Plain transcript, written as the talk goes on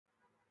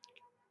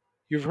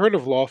You've heard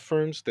of law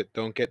firms that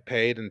don't get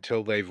paid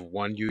until they've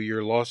won you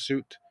your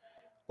lawsuit?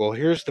 Well,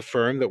 here's the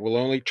firm that will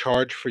only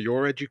charge for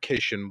your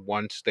education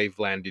once they've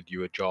landed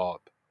you a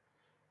job.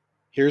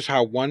 Here's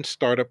how one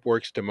startup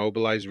works to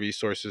mobilize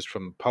resources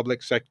from the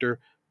public sector,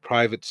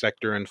 private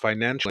sector, and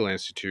financial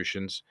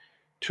institutions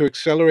to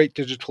accelerate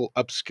digital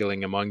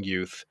upskilling among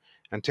youth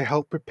and to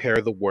help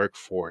prepare the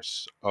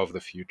workforce of the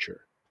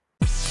future.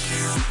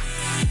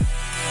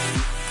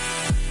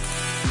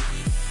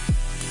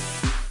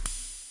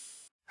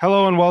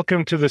 Hello and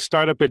welcome to the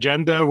Startup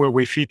Agenda, where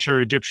we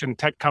feature Egyptian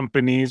tech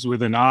companies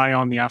with an eye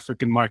on the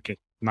African market.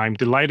 And I'm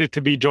delighted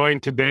to be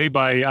joined today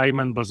by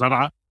Ayman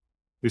Bazara,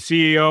 the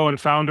CEO and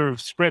founder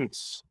of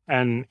Sprints,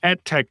 an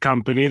edtech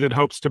company that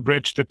hopes to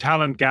bridge the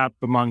talent gap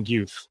among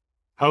youth.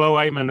 Hello,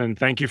 Ayman, and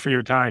thank you for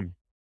your time.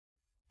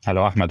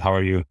 Hello, Ahmed. How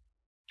are you?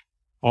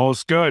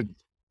 All's good.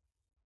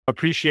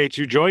 Appreciate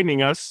you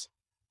joining us.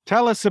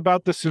 Tell us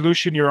about the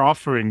solution you're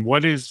offering.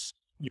 What is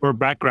your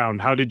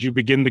background? How did you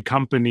begin the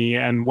company,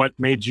 and what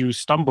made you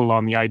stumble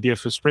on the idea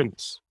for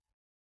Sprints?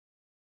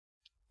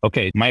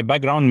 Okay, my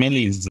background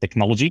mainly is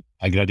technology.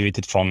 I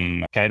graduated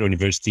from Cairo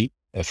University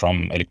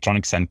from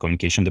Electronics and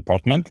Communication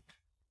Department.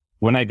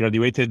 When I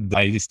graduated,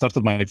 I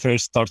started my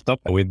first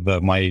startup with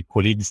my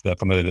colleagues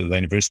from the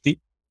university.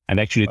 And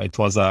actually, it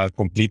was a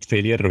complete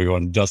failure. We were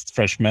just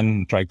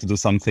freshmen trying to do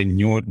something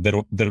new.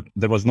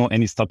 There was no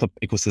any startup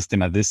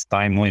ecosystem at this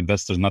time, no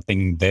investors,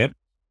 nothing there.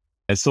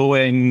 So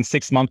in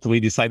 6 months, we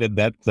decided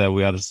that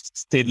we are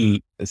still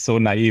so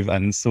naive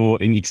and so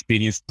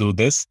inexperienced to do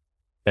this.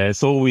 I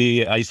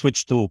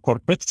switched to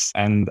corporates,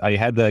 and I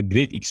had a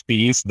great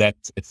experience that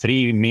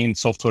 3 main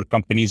software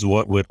companies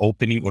were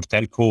opening, or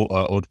telco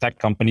or tech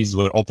companies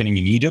were opening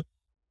in Egypt.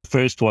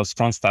 First was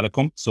France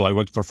Telecom. So I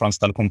worked for France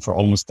Telecom for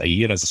almost a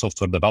year as a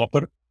software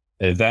developer.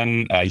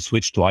 Then I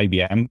switched to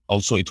IBM.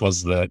 Also, it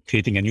was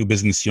creating a new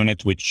business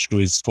unit, which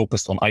was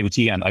focused on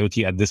IoT, and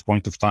IoT at this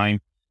point of time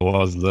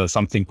was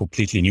something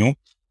completely new.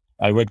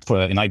 I worked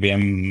in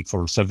IBM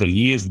for several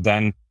years.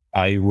 Then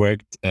I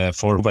worked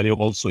for Valeo.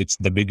 Also, it's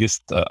the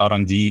biggest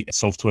R&D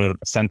software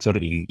center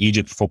in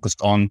Egypt,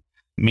 focused on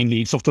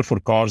mainly software for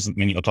cars,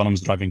 many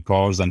autonomous driving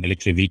cars and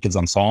electric vehicles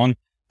and so on.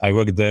 I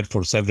worked there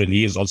for several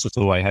years also,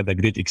 so I had a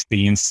great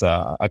experience,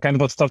 a kind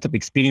of a startup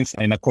experience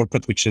in a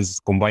corporate, which is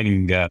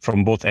combining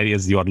from both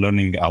areas. You are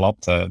learning a lot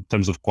in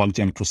terms of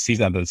quality and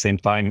procedure, at the same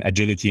time,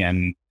 agility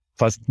and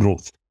fast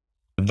growth.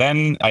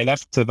 Then I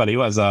left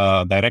Valeo as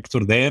a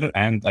director there,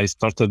 and I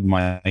started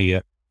my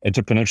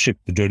entrepreneurship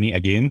journey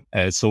again.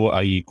 So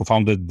I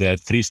co-founded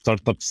 3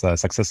 startups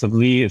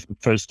successively.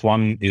 First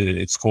one,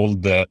 it's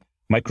called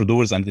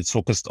Microdoors, and it's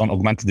focused on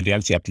augmented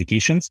reality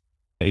applications.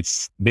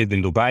 It's based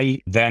in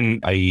Dubai. Then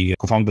I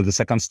co-founded the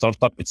second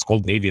startup. It's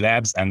called AV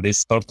Labs, and this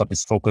startup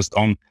is focused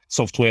on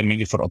software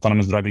mainly for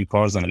autonomous driving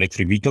cars and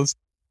electric vehicles,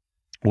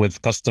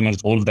 with customers,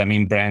 all the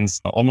main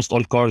brands, almost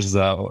all cars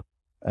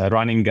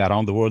running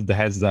around the world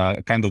has a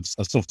kind of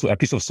a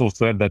piece of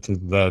software that is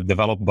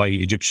developed by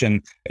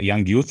Egyptian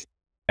young youth.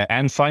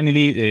 And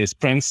finally,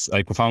 Sprints.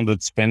 I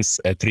co-founded Sprints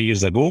 3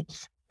 years ago.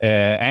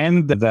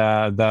 And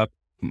the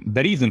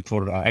reason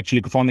for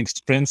actually co-founding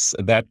Sprints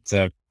that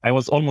I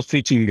was almost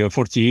reaching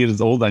 40 years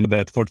old, and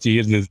that 40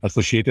 years is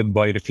associated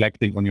by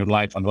reflecting on your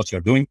life and what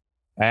you're doing.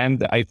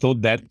 And I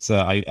thought that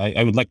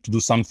I would like to do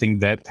something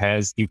that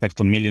has impact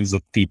on millions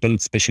of people,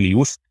 especially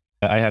youth.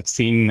 I have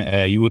seen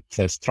youth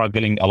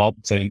struggling a lot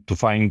to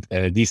find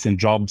decent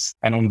jobs.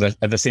 And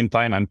at the same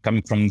time, I'm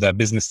coming from the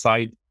business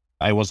side.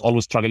 I was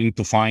always struggling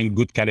to find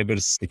good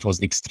calibers. It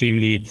was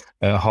extremely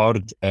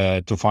hard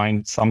to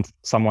find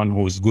someone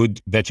who is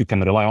good that you can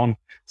rely on.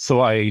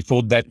 So I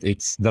thought that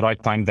it's the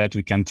right time that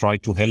we can try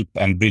to help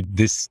and bridge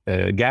this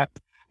gap.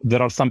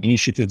 There are some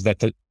initiatives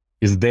that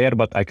is there,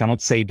 but I cannot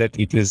say that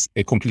it is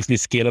completely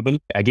scalable.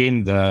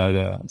 Again,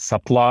 the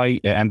supply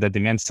and the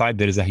demand side,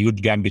 there is a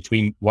huge gap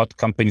between what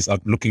companies are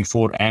looking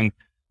for and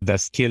the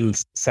skill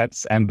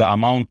sets and the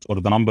amount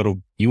or the number of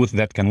youth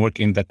that can work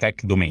in the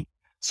tech domain.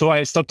 So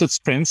I started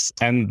Sprints,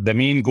 and the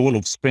main goal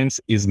of Sprints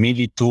is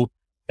mainly to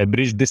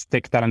bridge this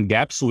tech talent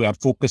gap. So we are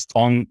focused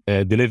on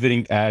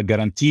delivering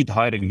guaranteed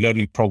hiring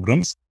learning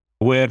programs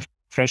where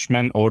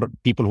freshmen or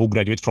people who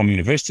graduate from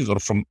universities or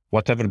from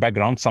whatever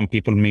background, some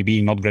people may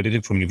be not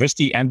graduated from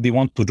university and they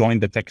want to join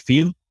the tech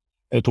field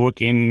to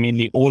work in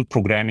mainly all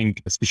programming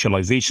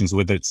specializations,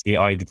 whether it's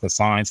AI, data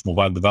science,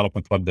 mobile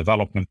development, web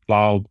development,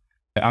 cloud,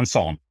 and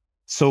so on.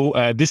 So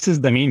this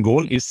is the main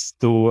goal, is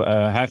to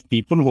have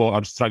people who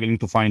are struggling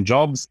to find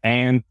jobs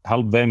and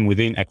help them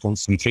within a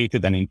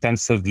concentrated and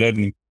intensive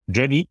learning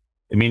journey.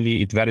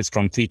 Mainly it varies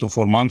from 3 to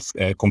 4 months,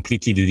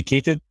 completely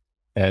dedicated.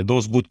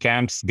 Those boot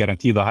camps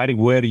guarantee the hiring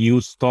where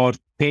you start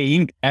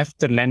paying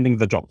after landing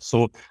the job.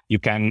 So you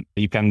can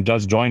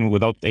just join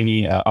without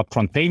any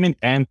upfront payment,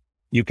 and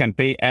you can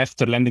pay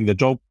after landing the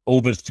job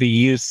over 3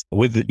 years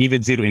with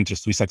even 0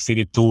 interest. We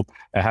succeeded to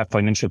have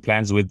financial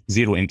plans with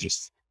 0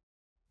 interest.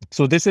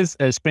 So this is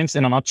Sprints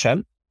in a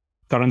nutshell.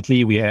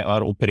 Currently, we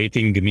are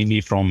operating mainly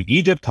from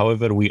Egypt.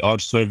 However, we are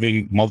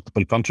serving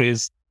multiple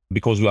countries.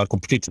 because we are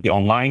completely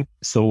online.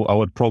 So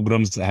our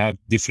programs have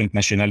different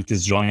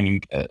nationalities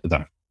joining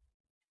them.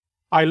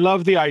 I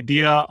love the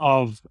idea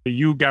of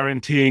you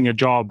guaranteeing a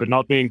job and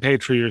not being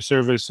paid for your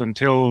service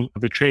until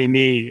the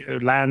trainee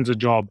lands a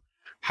job.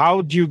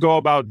 How do you go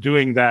about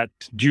doing that?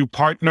 Do you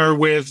partner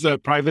with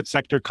private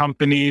sector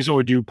companies,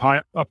 or do you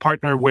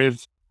partner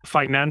with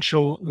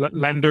financial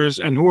lenders?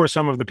 And who are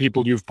some of the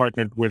people you've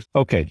partnered with?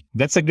 Okay,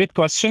 that's a great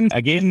question.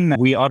 Again,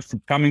 we are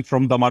coming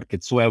from the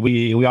market. So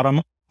we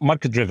are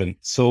market driven.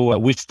 So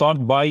we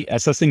start by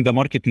assessing the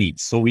market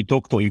needs. So we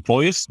talk to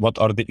employers. What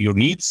are your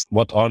needs?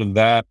 What are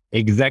the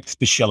exact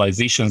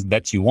specializations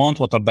that you want?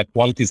 What are the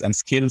qualities and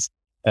skills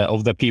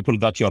of the people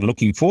that you are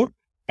looking for?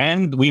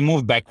 And we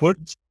move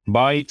backwards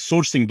by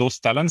sourcing those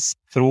talents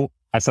through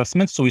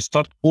assessments. So we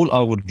start all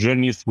our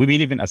journeys. We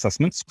believe in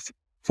assessments,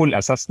 full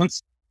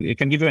assessments. I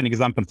can give you an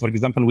example. For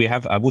example, we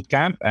have a boot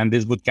camp, and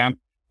this boot camp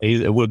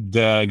would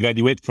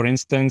graduate, for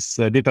instance,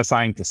 data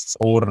scientists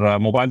or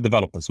mobile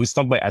developers. We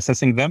start by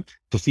assessing them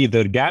to see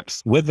their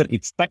gaps, whether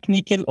it's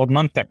technical or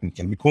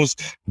non-technical, because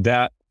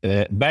the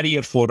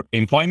barrier for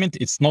employment,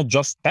 it's not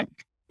just tech,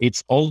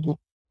 it's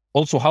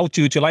also how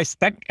to utilize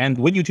tech. And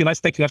when you utilize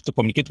tech, you have to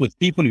communicate with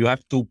people, you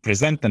have to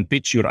present and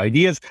pitch your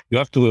ideas, you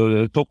have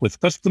to talk with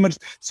customers.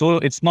 So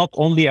it's not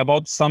only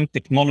about some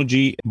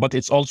technology, but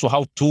it's also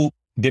how to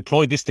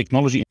deploy this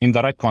technology in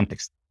the right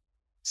context.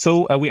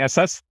 So we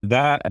assess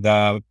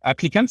the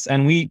applicants,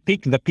 and we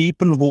pick the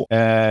people who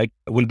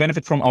will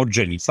benefit from our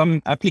journey.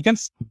 Some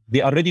applicants,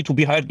 they are ready to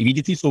be hired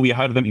immediately, so we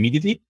hire them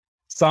immediately.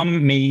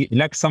 Some may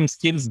lack some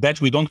skills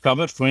that we don't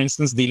cover. For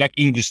instance, they lack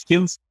English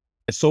skills.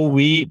 So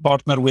we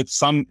partner with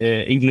some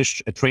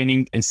English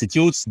training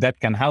institutes that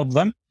can help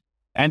them.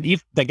 And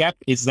if the gap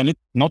is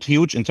not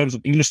huge in terms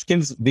of English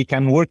skills, they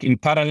can work in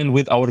parallel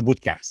with our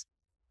bootcamps.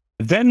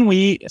 Then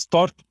we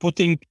start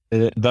putting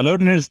the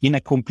learners in a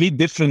complete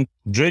different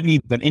journey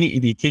than any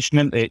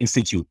educational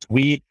institute.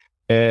 We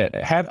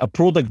have a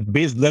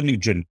product-based learning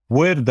journey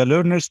where the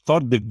learners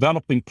start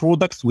developing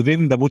products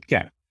within the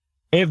bootcamp.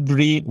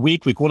 Every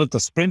week, we call it a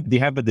sprint. They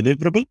have a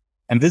deliverable,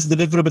 and this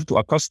deliverable to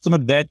a customer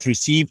that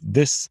received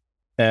this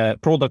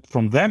product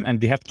from them, and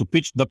they have to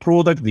pitch the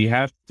product.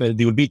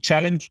 They will be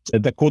challenged.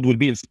 The code will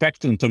be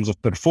inspected in terms of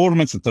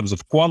performance, in terms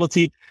of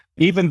quality.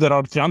 Even there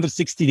are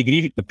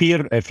 360-degree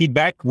peer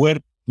feedback where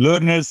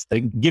learners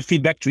give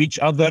feedback to each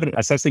other,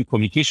 assessing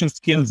communication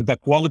skills, the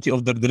quality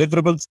of their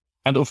deliverables.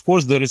 And of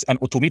course, there is an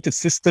automated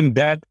system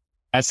that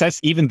assess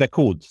even the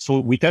code. So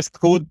we test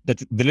code,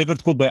 that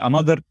delivered code by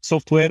another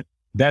software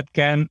that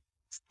can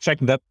check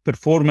the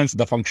performance,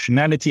 the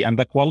functionality, and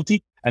the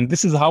quality. And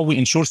this is how we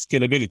ensure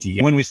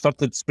scalability. When we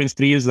started Sprints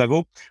 3 years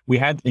ago, we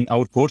had in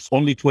our course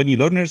only 20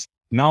 learners.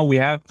 Now we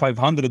have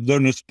 500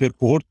 learners per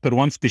cohort per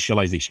one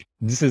specialization.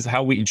 This is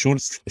how we ensure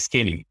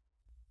scaling.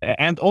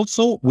 And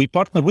also we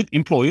partner with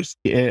employers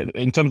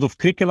in terms of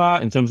curricula,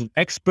 in terms of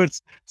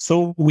experts.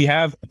 So we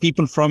have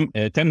people from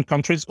 10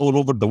 countries all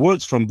over the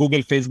world, from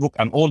Google, Facebook,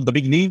 and all the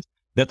big names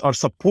that are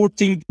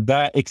supporting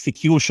the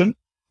execution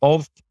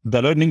of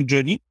the learning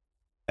journey.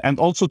 And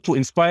also to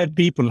inspire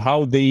people,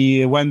 how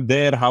they went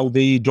there, how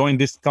they joined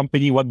this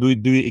company, what do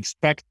you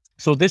expect?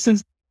 So this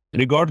is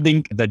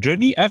regarding the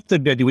journey. After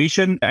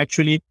graduation,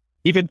 actually,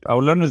 even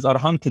our learners are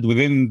hunted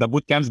within the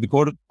bootcamps,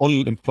 because all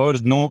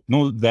employers know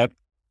that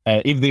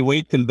if they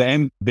wait till the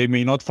end, they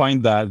may not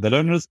find the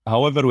learners.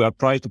 However, we are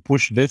trying to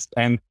push this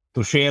and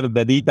to share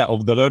the data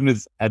of the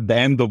learners at the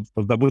end of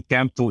the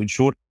bootcamp to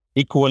ensure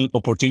equal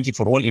opportunity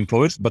for all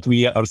employers. But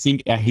we are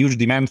seeing a huge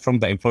demand from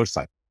the employer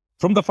side.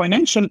 From the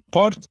financial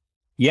part,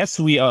 yes,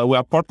 we are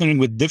partnering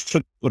with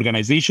different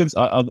organizations,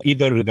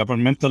 either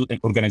governmental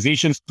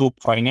organizations, to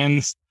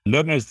finance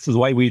learners. This is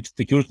why we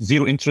secure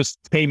zero interest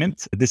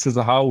payment. This is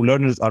how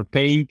learners are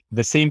paying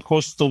the same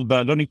cost of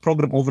the learning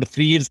program over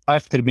 3 years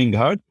after being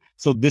hired.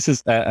 So this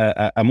is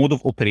a mode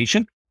of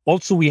operation.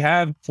 Also, we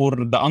have for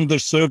the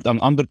underserved and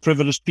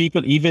underprivileged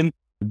people, even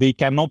they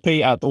cannot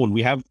pay at all.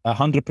 We have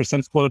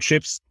 100%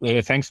 scholarships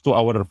thanks to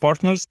our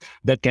partners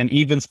that can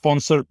even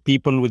sponsor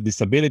people with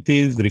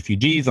disabilities,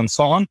 refugees, and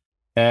so on.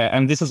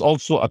 And this is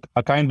also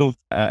a kind of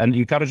an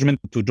encouragement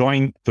to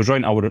join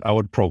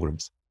our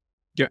programs.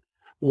 Yeah,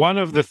 one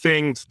of the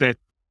things that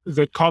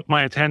caught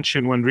my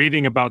attention when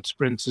reading about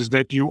Sprints is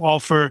that you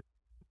offer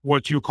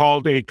what you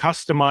called a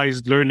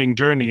customized learning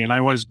journey. And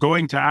I was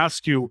going to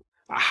ask you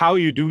how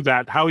you do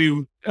that, how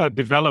you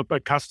develop a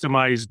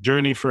customized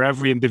journey for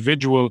every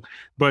individual.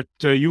 But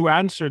you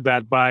answered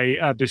that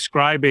by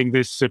describing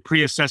this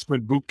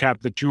pre-assessment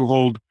bootcamp that you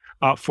hold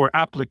for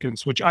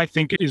applicants, which I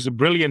think is a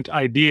brilliant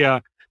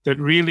idea that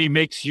really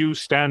makes you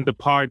stand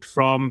apart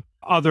from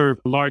other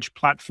large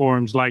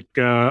platforms like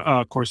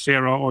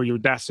Coursera or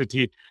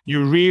Udacity.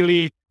 You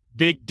really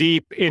dig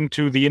deep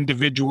into the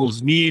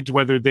individual's needs,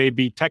 whether they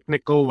be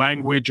technical,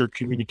 language, or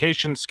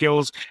communication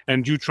skills,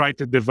 and you try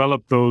to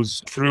develop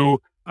those through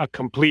a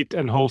complete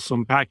and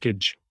wholesome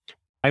package.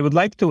 I would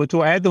like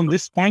to add on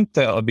this point,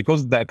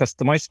 because the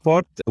customized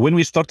part, when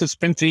we started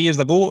Sprint 3 years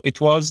ago, it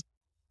was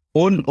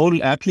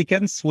all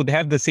applicants would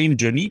have the same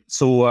journey.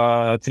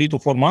 So 3 to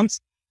 4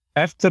 months.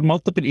 after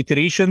multiple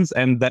iterations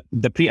and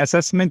the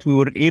pre-assessment, we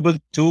were able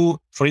to,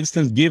 for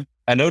instance, give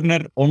a learner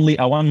only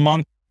a 1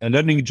 month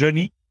learning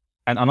journey,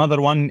 and another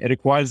one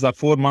requires a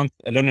 4 month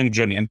learning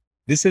journey. And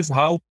this is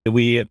how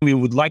we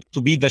would like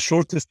to be the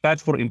shortest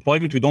path for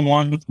employment. We don't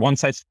want one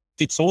size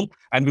fits all,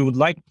 and we would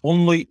like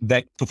only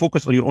that to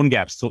focus on your own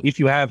gaps. So if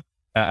you have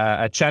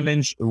a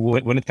challenge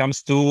when it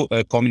comes to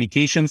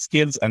communication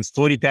skills and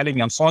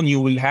storytelling and so on,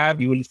 you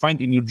will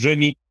find in your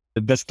journey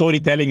the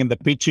storytelling and the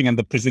pitching and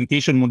the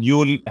presentation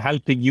module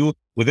helping you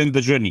within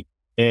the journey.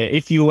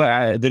 If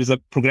there is a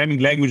programming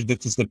language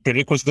that is the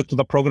prerequisite to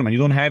the program and you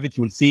don't have it,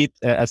 you will see it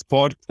as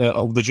part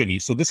of the journey.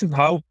 So this is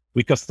how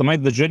we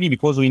customize the journey,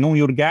 because we know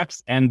your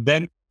gaps, and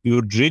then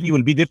your journey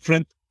will be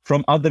different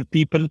from other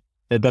people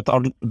that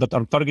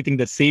are targeting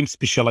the same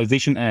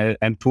specialization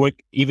and to work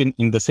even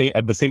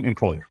at the same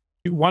employer.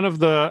 One of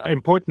the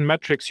important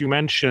metrics you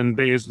mentioned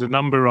is the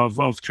number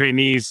of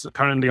trainees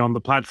currently on the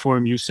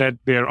platform. You said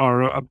there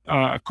are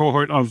a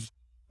cohort of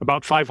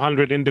about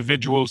 500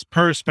 individuals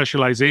per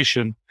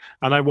specialization.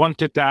 And I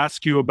wanted to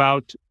ask you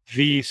about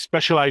the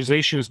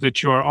specializations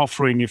that you are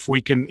offering, if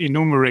we can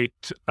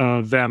enumerate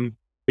them.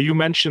 You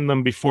mentioned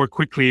them before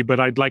quickly, but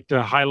I'd like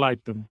to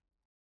highlight them.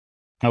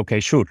 Okay,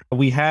 sure.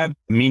 We have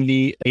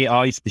mainly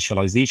AI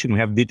specialization. We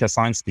have data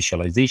science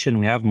specialization.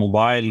 We have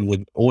mobile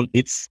with all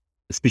its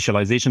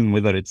specialization,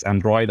 whether it's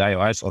Android,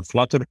 iOS, or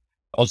Flutter.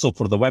 Also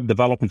for the web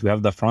development, we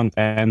have the front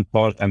end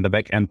part and the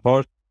back end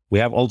part. We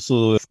have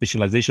also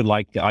specialization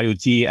like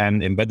IoT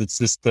and embedded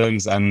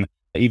systems, and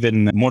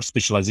even more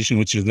specialization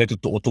which is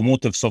related to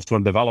automotive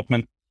software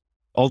development.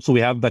 Also, we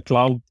have the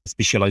cloud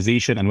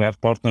specialization, and we have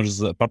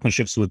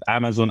partnerships with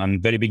Amazon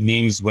and very big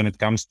names when it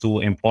comes to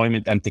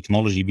employment and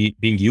technology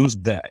being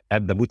used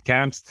at the boot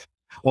camps.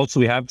 Also,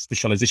 we have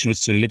specialization which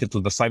is related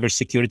to the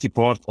cybersecurity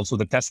part, also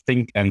the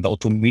testing and the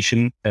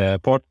automation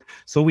part.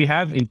 So we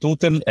have in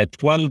total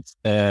 12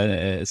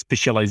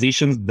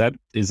 specializations that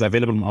is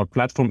available on our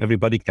platform.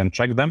 Everybody can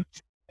track them.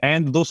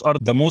 And those are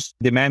the most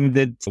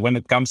demanded when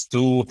it comes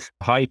to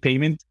high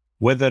payment,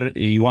 whether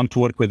you want to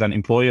work with an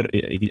employer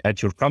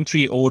at your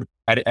country or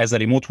as a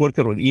remote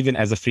worker or even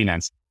as a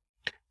freelancer.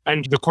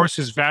 And the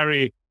courses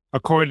vary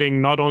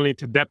according not only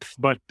to depth,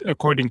 but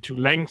according to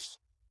length.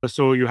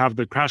 So you have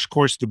the crash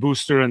course, the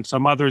booster, and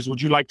some others.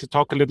 Would you like to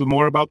talk a little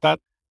more about that?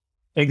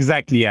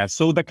 Exactly, yeah.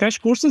 So the crash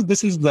courses,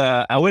 this is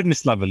the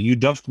awareness level. You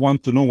just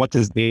want to know what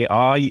is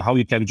AI, how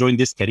you can join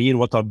this career,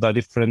 what are the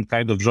different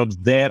kind of jobs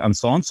there, and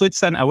so on. So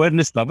it's an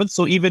awareness level.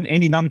 So even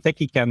any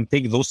non-techie can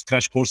take those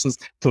crash courses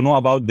to know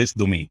about this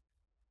domain.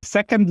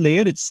 Second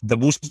layer, it's the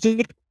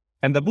booster.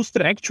 And the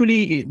booster,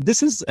 actually,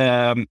 this is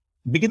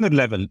beginner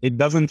level. It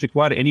doesn't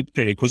require any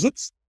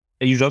prerequisites.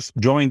 You just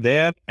join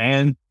there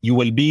and you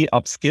will be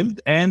upskilled.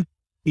 And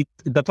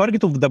the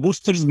target of the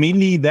boosters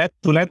mainly that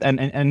to land an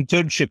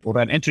internship or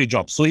an entry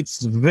job. So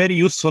it's very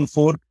useful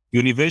for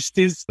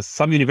universities.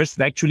 Some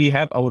universities actually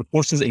have our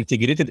courses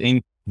integrated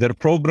in their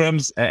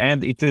programs,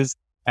 and it is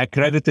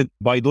accredited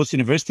by those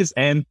universities.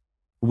 And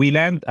we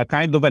land a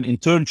kind of an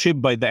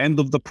internship by the end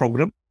of the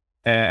program.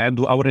 And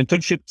our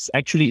internships,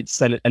 actually,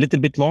 it's a little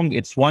bit long.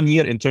 It's 1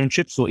 year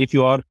internship. So if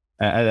you are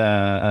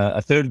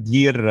a third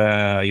year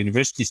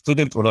university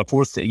student or a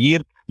fourth year,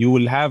 you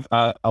will have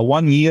a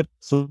 1 year,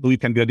 so you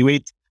can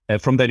graduate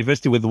from the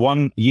university with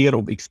 1 year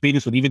of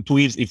experience, or even 2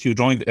 years if you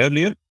joined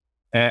earlier.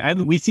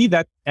 And we see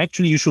that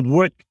actually you should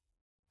work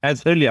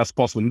as early as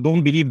possible.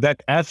 Don't believe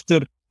that after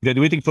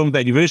graduating from the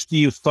university,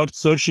 you start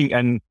searching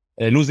and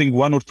losing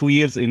 1 or 2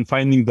 years in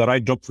finding the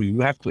right job for you.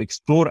 You have to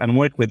explore and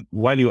work with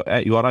while you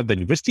are at the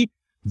university.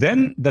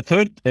 Then the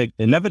third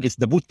level is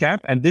the boot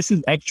camp, and this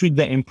is actually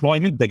the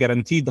employment, the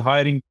guaranteed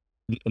hiring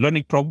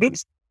learning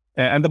programs.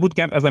 And the boot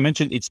camp, as I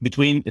mentioned, it's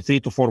between 3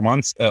 to 4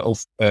 months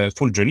of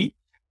full journey.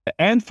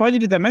 And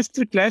finally, the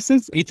master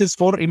classes, it is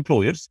for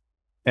employers.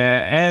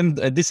 And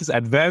this is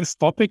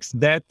advanced topics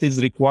that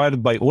is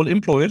required by all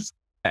employers.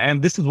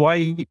 And this is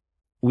why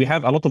we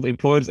have a lot of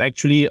employers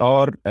actually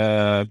are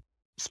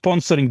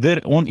sponsoring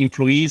their own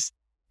employees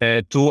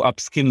to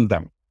upskill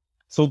them.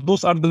 So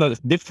those are the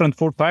different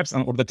 4 types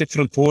or the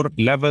different 4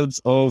 levels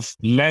of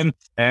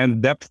length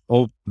and depth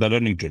of the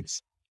learning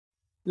journeys.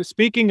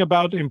 Speaking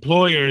about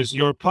employers,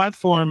 your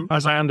platform,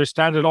 as I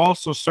understand it,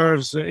 also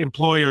serves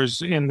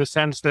employers in the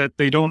sense that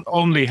they don't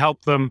only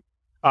help them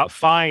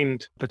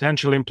find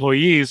potential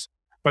employees,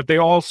 but they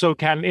also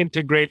can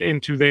integrate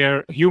into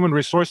their human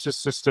resources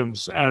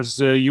systems, as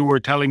you were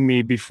telling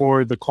me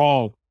before the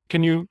call.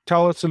 Can you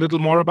tell us a little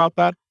more about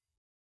that?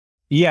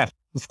 Yeah,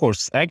 of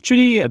course.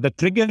 Actually, the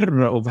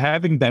trigger of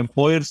having the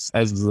employers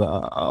as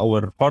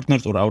our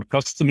partners or our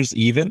customers,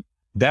 even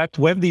that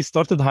when they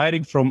started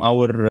hiring from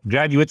our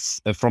graduates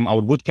from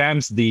our boot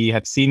camps, they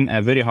had seen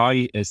a very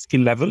high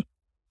skill level.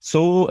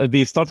 So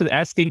they started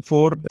asking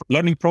for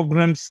learning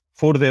programs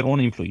for their own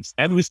employees.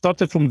 And we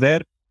started from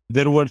there.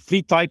 There were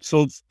 3 types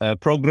of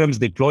programs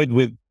deployed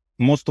with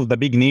most of the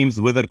big names,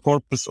 whether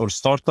corporates or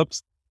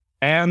startups.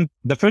 And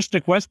the first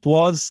request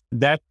was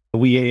that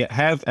we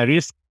have a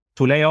risk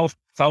to lay off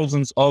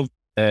thousands of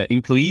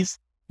employees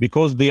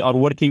because they are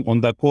working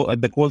on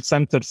at the call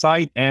center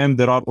side, and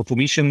there are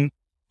automation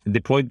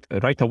deployed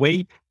right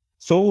away.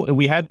 So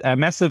we had a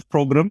massive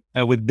program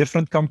with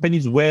different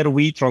companies where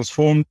we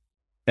transformed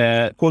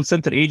call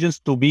center agents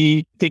to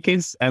be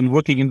techies and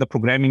working in the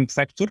programming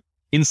sector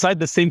inside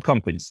the same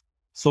companies.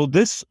 So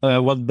this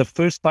was the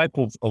first type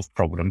of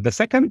program. The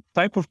second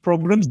type of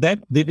programs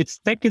it's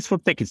techies for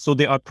techies. So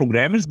they are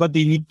programmers, but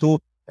they need to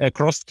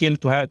cross skill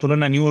to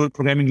learn a new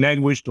programming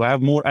language, to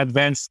have more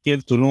advanced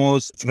skills, to know,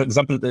 for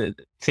example,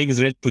 things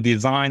related to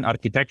design,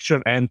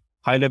 architecture, and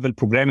high level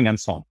programming, and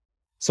so on.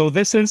 So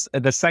this is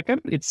the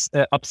second. It's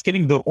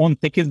upskilling their own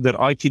techies, their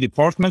IT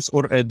departments,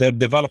 or their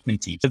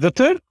development teams. The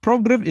third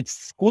program,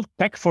 it's called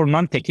Tech for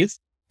Non-Techies.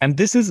 And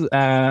this is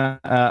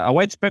a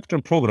wide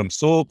spectrum program.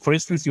 So, for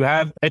instance, you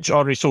have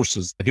HR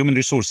resources, human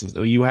resources.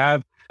 You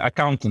have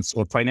accountants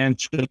or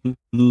financial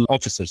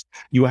officers.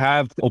 You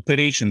have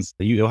operations.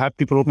 You have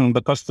people working on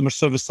the customer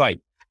service side.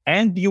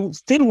 And you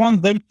still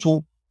want them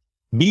to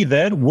be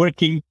there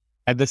working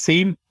at the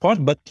same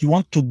part, but you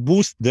want to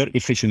boost their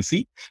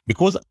efficiency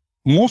because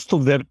most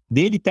of their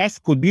daily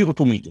tasks could be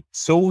automated.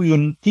 So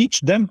you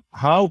teach them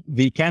how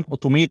they can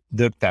automate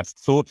their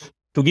tasks. So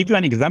to give you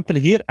an example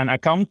here, an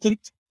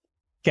accountant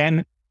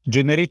can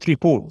generate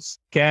reports,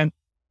 can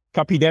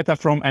copy data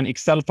from an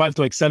Excel file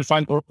to Excel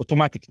file or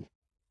automatically.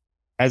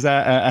 As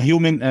a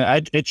human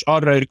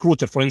HR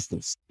recruiter, for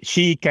instance,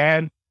 she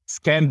can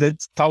scan the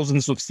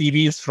thousands of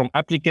CVs from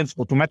applicants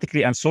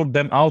automatically and sort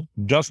them out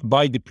just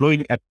by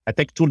deploying a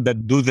tech tool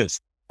that do this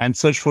and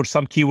search for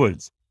some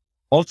keywords.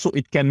 Also,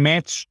 it can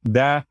match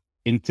the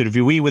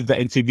interviewee with the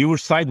interviewer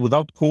side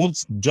without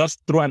calls, just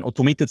through an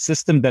automated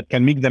system that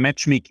can make the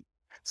matchmaking.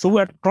 So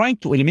we're trying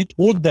to eliminate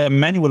all the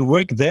manual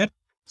work there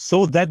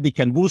so that they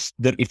can boost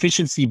their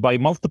efficiency by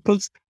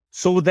multiples,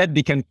 so that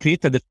they can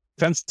create a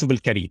defensible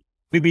career.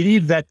 We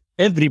believe that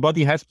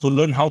everybody has to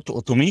learn how to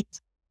automate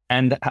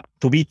and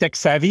to be tech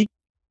savvy.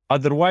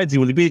 Otherwise, you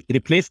will be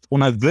replaced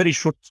on a very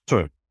short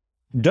term.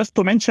 Just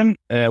to mention,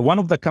 one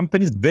of the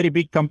companies, very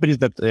big companies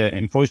that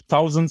employs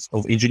thousands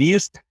of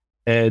engineers,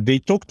 they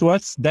talk to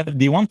us that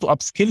they want to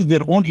upskill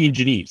their own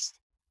engineers.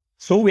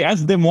 So we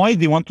asked them why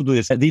they want to do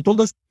this. They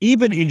told us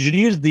even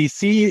engineers, they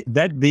see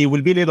that they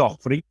will be laid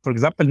off. For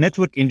example,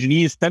 network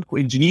engineers, telco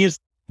engineers,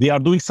 they are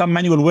doing some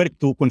manual work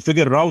to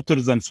configure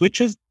routers and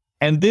switches.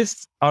 And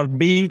this are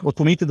being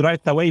automated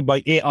right away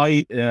by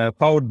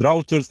AI-powered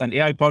routers and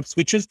AI-powered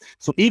switches.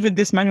 So even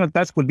this manual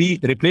task will be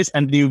replaced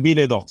and they will be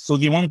laid off. So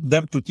they want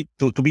them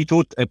to be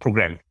taught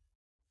programming.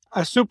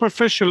 A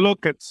superficial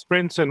look at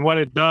Sprints and what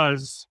it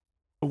does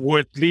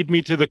would lead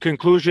me to the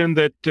conclusion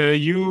that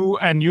you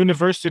and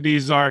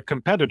universities are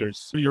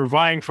competitors. You're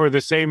vying for the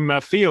same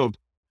field,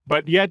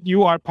 but yet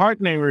you are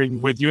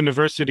partnering with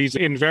universities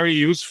in very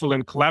useful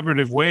and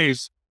collaborative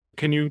ways.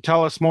 Can you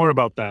tell us more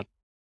about that?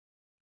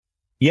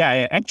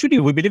 Yeah, actually,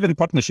 we believe in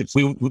partnerships.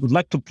 We would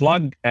like to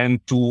plug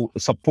and to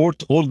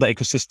support all the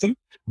ecosystem.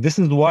 This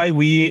is why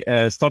we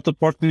started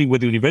partnering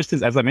with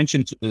universities. As I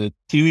mentioned 2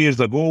 years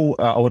ago,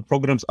 our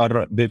programs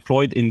are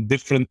deployed in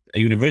different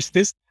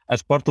universities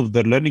as part of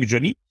their learning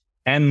journey.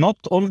 And not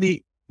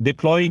only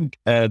deploying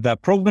the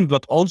program,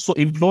 but also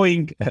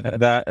employing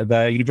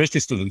the university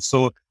students.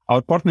 So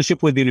our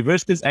partnership with the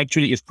universities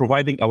actually is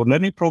providing our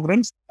learning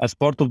programs as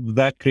part of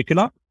the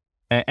curricula,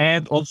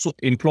 and also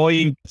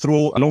employing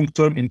through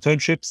long-term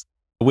internships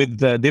with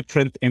the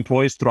different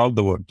employees throughout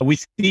the world. We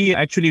see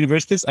actually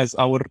universities as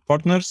our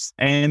partners,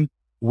 and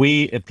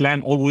we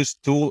plan always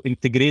to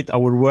integrate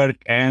our work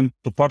and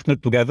to partner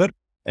together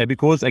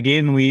because,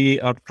 again, we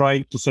are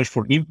trying to search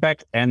for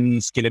impact and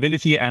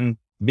scalability, and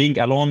being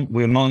alone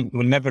will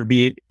never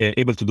be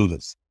able to do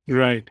this.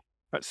 Right.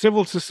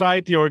 Civil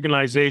society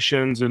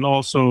organizations and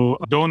also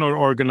donor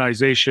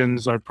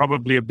organizations are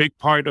probably a big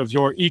part of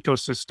your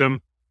ecosystem.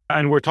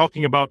 And we're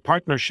talking about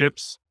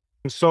partnerships.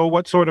 So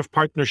what sort of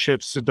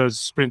partnerships does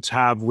Sprints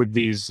have with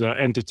these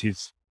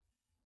entities?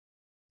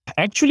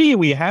 Actually,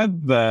 we have,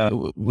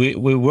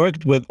 we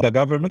worked with the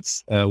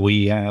governments.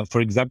 For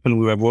example,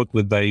 we have worked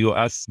with the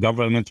US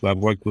government. We have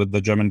worked with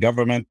the German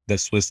government, the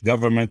Swiss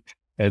government,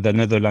 the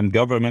Netherlands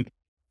government.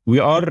 We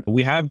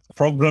have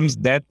programs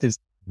that is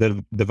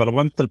the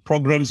developmental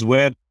programs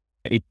where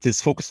it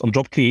is focused on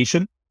job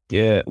creation.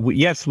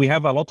 Yes, we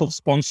have a lot of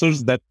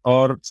sponsors that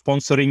are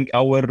sponsoring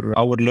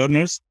our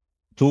learners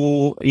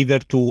to either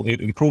to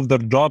improve their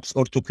jobs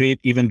or to create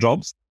even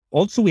jobs.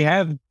 Also, we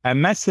have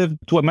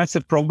two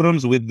massive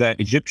programs with the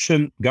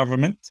Egyptian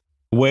government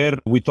where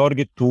we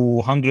target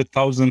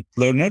 200,000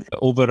 learners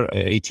over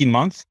 18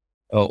 months.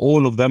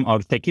 All of them are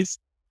techies.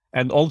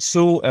 And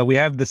also we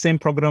have the same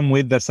program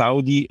with the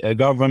Saudi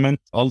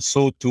government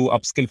also to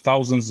upskill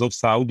thousands of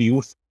Saudi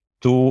youth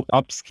to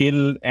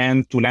upskill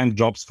and to land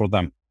jobs for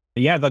them.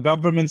 Yeah, the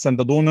governments and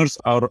the donors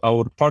are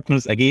our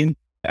partners again,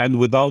 and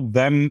without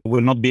them,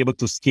 we'll not be able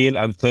to scale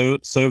and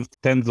serve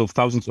tens of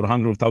thousands or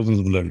hundreds of thousands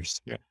of learners.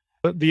 Yeah.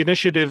 The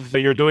initiative that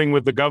you're doing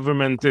with the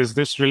government, is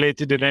this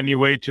related in any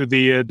way to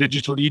the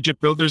Digital Egypt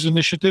Builders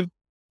Initiative?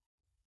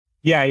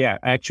 Yeah.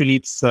 Actually,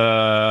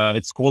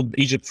 it's called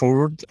Egypt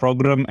Forward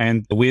program,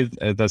 and with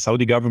the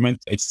Saudi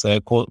government, it's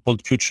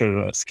called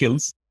Future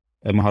Skills,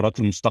 مهارات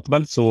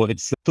المستقبل. So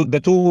it's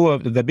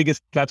the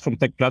biggest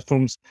tech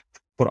platforms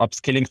for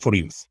upskilling for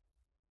youth.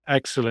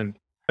 Excellent.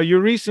 You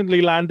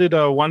recently landed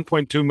a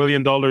 $1.2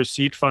 million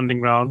seed funding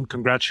round.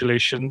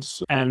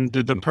 Congratulations. And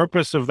the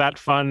purpose of that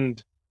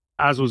fund,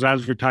 as was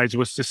advertised,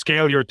 was to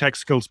scale your tech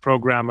skills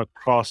program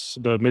across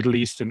the Middle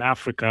East and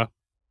Africa.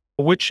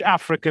 Which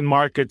African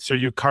markets are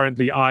you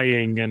currently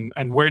eyeing,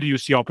 and where do you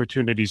see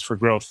opportunities for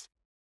growth?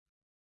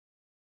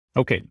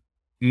 Okay.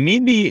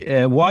 Mainly,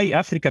 why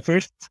Africa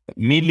first?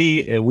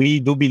 Mainly, we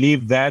do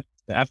believe that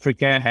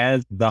Africa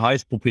has the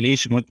highest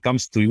population when it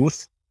comes to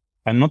youth,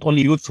 and not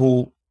only youth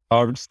who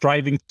are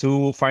striving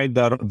to find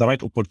the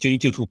right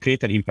opportunity to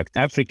create an impact.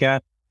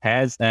 Africa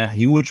has a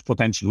huge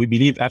potential. We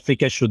believe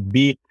Africa should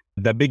be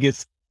the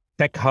biggest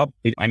tech hub,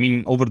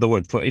 over the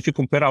world. If you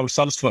compare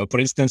ourselves, for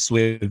instance,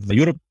 with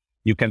Europe,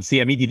 you can see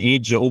a median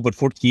age over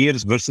 40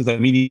 years versus a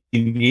median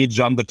age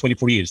under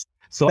 24 years.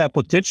 So the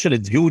potential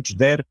is huge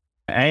there.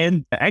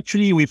 And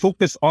actually, we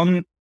focus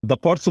on the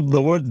parts of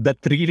the world that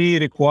really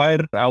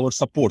require our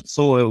support.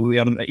 So we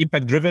are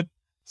impact driven.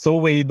 So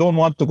we don't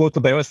want to go to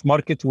the US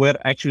market where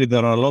actually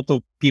there are a lot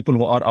of people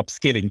who are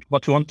upskilling,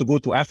 but we want to go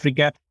to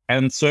Africa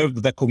and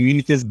serve the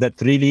communities that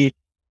really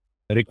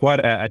require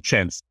a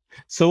chance.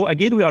 So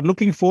again, we are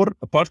looking for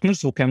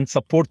partners who can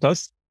support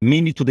us,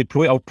 mainly to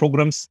deploy our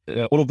programs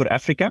all over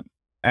Africa.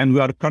 And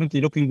we are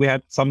currently we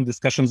had some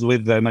discussions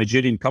with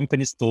Nigerian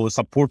companies to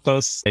support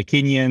us,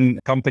 Kenyan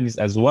companies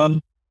as well,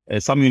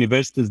 some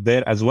universities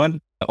there as well.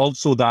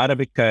 Also the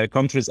Arabic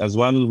countries as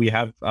well. We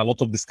have a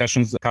lot of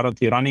discussions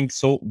currently running.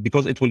 So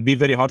because it will be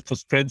very hard for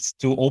Sprints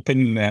to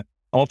open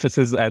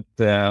offices at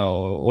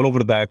all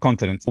over the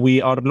continent.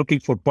 We are looking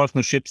for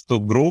partnerships to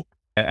grow.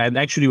 And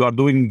actually we are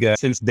doing,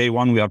 since day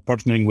one, we are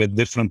partnering with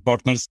different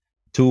partners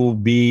to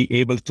be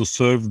able to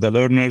serve the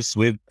learners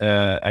with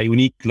a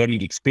unique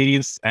learning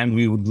experience. And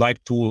we would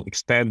like to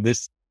expand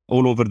this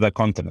all over the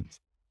continent.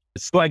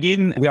 So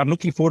again, we are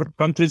looking for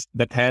countries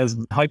that has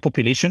high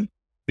population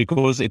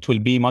because it will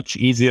be much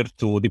easier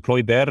to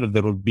deploy there.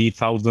 There will be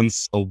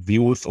thousands of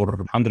youth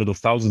or hundreds of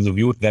thousands of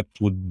youth that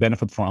would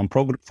benefit from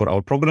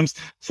our programs.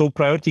 So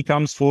priority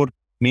comes for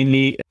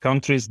mainly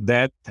countries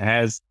that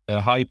has a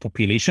high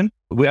population.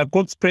 We are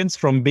called Sprints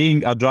from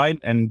being agile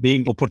and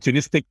being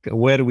opportunistic,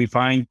 where we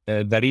find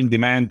the real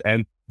demand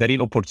and the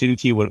real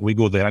opportunity where we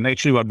go there. And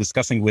actually, we are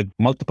discussing with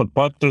multiple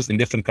partners in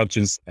different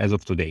countries as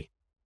of today.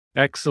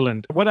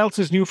 Excellent. What else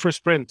is new for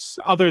Sprints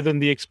other than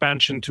the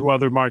expansion to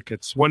other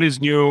markets? What is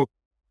new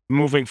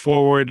moving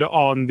forward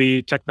on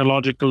the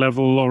technological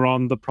level or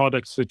on the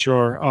products that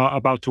you're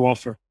about to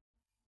offer?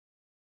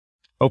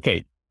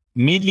 Okay.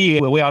 Mainly,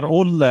 we are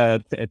all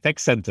tech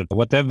centered.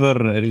 Whatever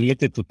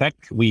related to tech,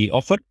 we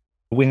offer.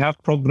 We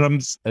have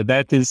programs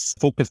that is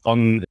focused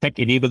on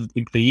tech-enabled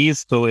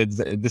employees. So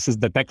this is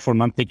the Tech for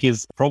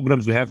Non-Techies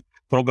programs. We have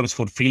programs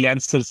for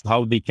freelancers,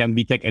 how they can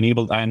be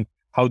tech-enabled and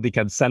how they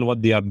can sell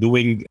what they are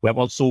doing. We have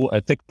also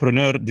a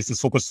Techpreneur. This is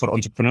focused for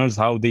entrepreneurs,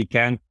 how they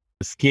can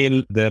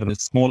scale their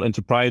small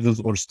enterprises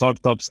or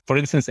startups. For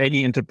instance,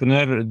 any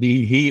entrepreneur,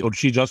 he or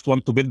she just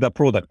want to build a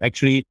product.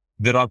 Actually,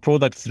 there are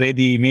products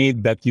ready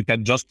made that you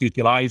can just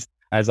utilize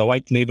as a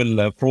white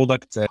label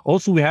product.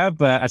 Also, we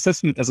have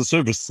assessment as a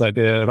service.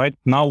 Right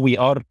now, we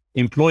are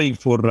employing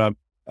for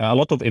a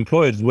lot of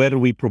employers where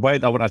we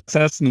provide our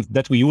assessments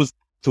that we use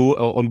to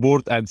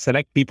onboard and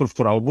select people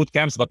for our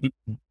bootcamps, but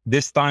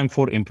this time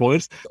for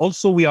employers.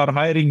 Also, we are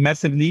hiring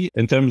massively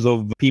in terms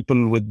of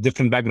people with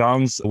different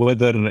backgrounds,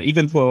 whether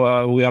even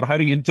for, we are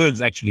hiring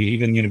interns, actually,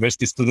 even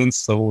university students.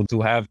 So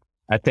to have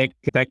a tech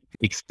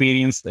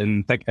experience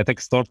in a tech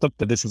startup,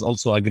 this is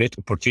also a great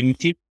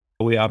opportunity.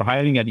 We are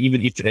hiring, and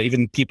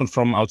even people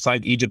from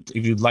outside Egypt,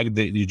 if you'd like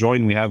to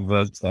join, we have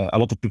a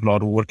lot of people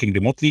are working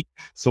remotely.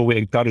 So we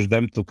encourage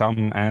them to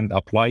come and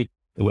apply,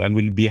 and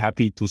we'll be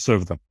happy to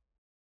serve them.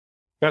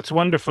 That's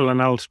wonderful,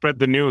 and I'll spread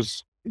the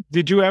news.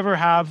 Did you ever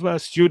have a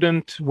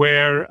student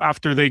where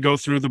after they go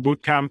through the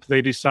bootcamp,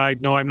 they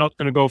decide, no, I'm not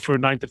going to go for a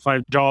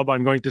 9-to-5 job.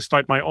 I'm going to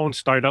start my own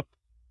startup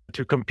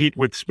to compete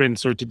with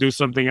Sprints or to do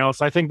something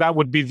else? I think that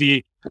would be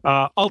the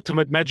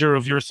ultimate measure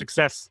of your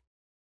success.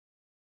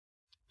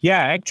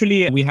 Yeah,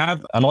 actually, we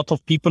have a lot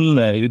of people.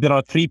 There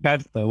are three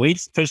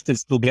pathways. First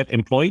is to get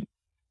employed.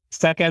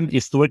 Second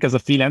is to work as a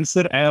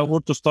freelancer or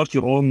to start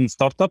your own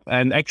startup.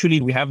 And actually,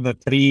 we have the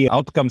three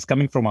outcomes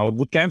coming from our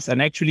bootcamps. And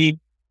actually,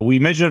 we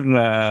measure,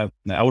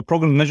 our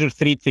program measures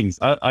three things,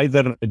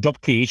 either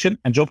job creation.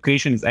 And job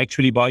creation is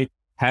actually by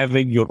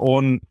having your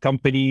own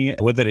company,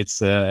 whether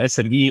it's a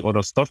SME or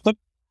a startup.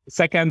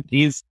 Second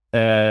is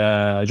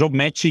job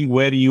matching,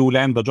 where you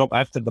land the job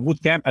after the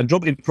bootcamp, and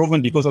job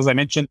improvement, because as I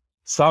mentioned,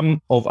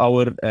 some of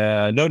our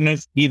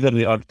learners, either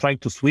they are trying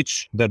to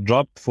switch their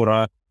job for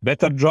a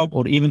better job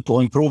or even to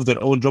improve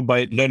their own job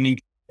by learning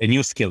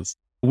new skills.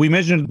 We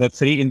measure the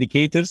three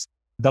indicators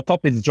The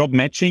top is job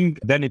matching,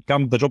 then it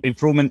comes the job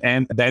improvement,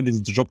 and the end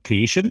is the job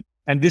creation.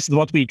 And this is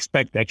what we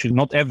expect. Actually,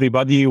 not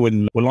everybody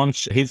will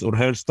launch his or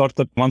her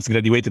startup once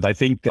graduated. I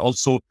think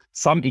also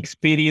some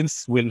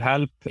experience will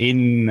help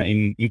in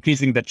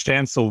increasing the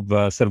chance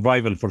of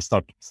survival for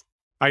startups.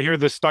 I hear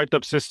the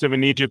startup system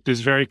in Egypt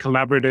is very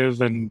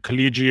collaborative and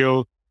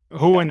collegial.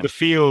 Who in the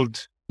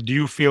field do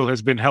you feel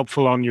has been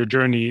helpful on your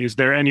journey? Is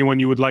there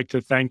anyone you would like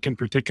to thank in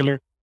particular?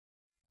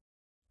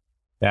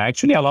 Yeah,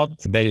 actually, a lot.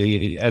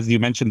 As you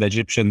mentioned, the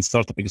Egyptian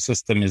startup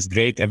ecosystem is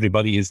great.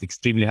 Everybody is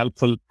extremely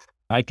helpful.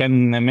 I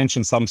can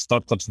mention some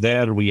startups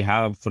there. We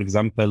have, for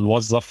example,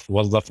 Wazzaf.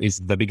 Wazzaf is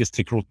the biggest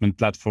recruitment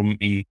platform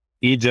in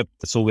Egypt.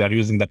 So we are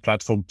using that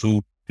platform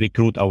to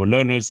recruit our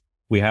learners.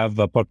 We have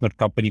a partner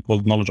company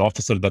called Knowledge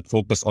Officer that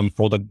focus on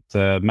product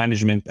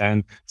management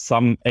and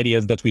some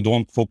areas that we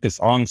don't focus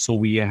on. So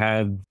we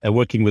have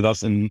working with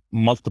us in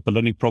multiple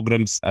learning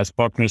programs as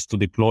partners to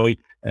deploy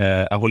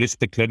a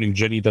holistic learning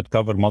journey that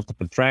cover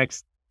multiple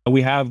tracks.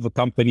 We have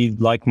companies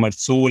like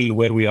Marsool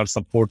where we are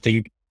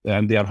supporting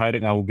and they are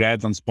hiring our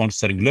grads and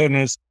sponsoring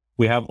learners.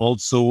 We have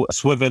also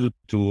Swivel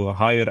to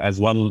hire as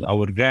well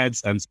our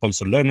grads and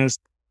sponsor learners.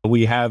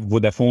 We have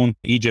Vodafone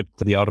Egypt.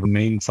 They are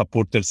main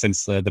supporters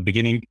since the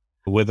beginning,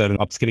 whether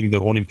upskilling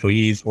their own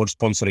employees or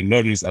sponsoring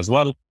learners as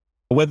well.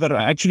 Whether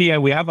actually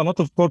we have a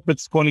lot of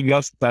corporates calling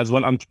us as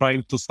well and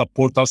trying to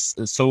support us.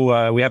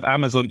 So we have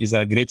Amazon is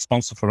a great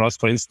sponsor for us.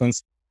 For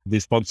instance, they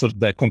sponsored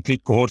the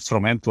complete cohorts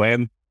from end to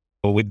end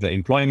with the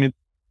employment.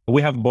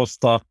 We have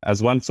Bosta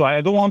as well. So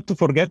I don't want to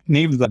forget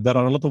names that there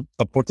are a lot of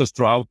supporters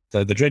throughout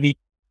the journey.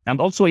 And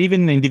also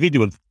even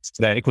individuals.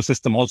 The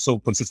ecosystem also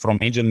consists from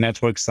angel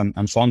networks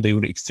and so on. They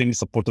were extremely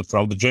supportive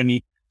throughout the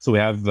journey. So we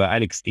have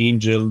Alex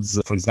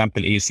Angels, for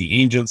example, AAC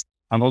Angels,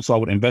 and also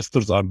our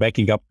investors are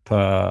backing up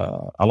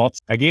a lot.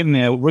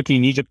 Again, working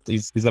in Egypt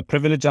is a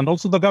privilege, and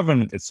also the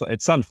government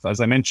itself. As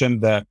I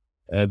mentioned,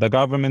 the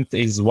government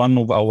is one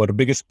of our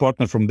biggest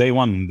partners from day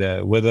one,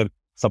 whether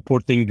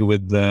supporting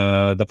with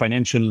the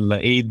financial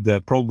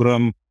aid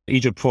program,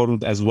 Egypt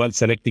Forward as well,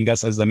 selecting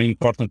us as the main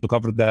partner to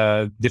cover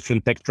the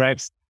different tech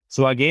tracks.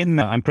 So again,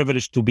 I'm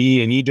privileged to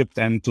be in Egypt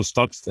and to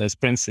start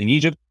Sprints in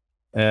Egypt.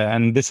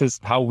 And this is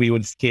how we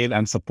will scale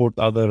and support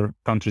other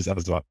countries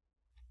as well.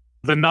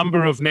 The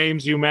number of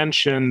names you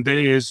mentioned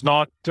is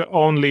not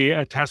only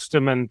a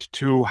testament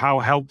to how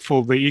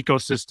helpful the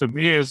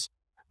ecosystem is,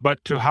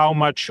 but to how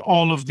much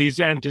all of these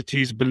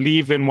entities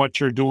believe in what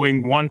you're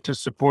doing, want to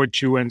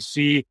support you, and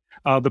see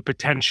the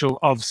potential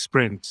of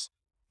Sprints.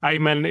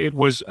 Ayman, it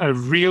was a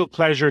real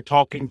pleasure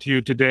talking to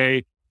you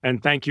today,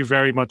 and thank you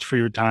very much for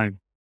your time.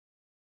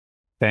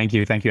 Thank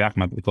you,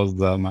 Ahmed. It was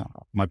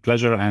my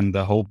pleasure, and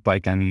I hope I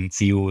can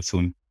see you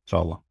soon,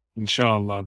 inshallah. Inshallah.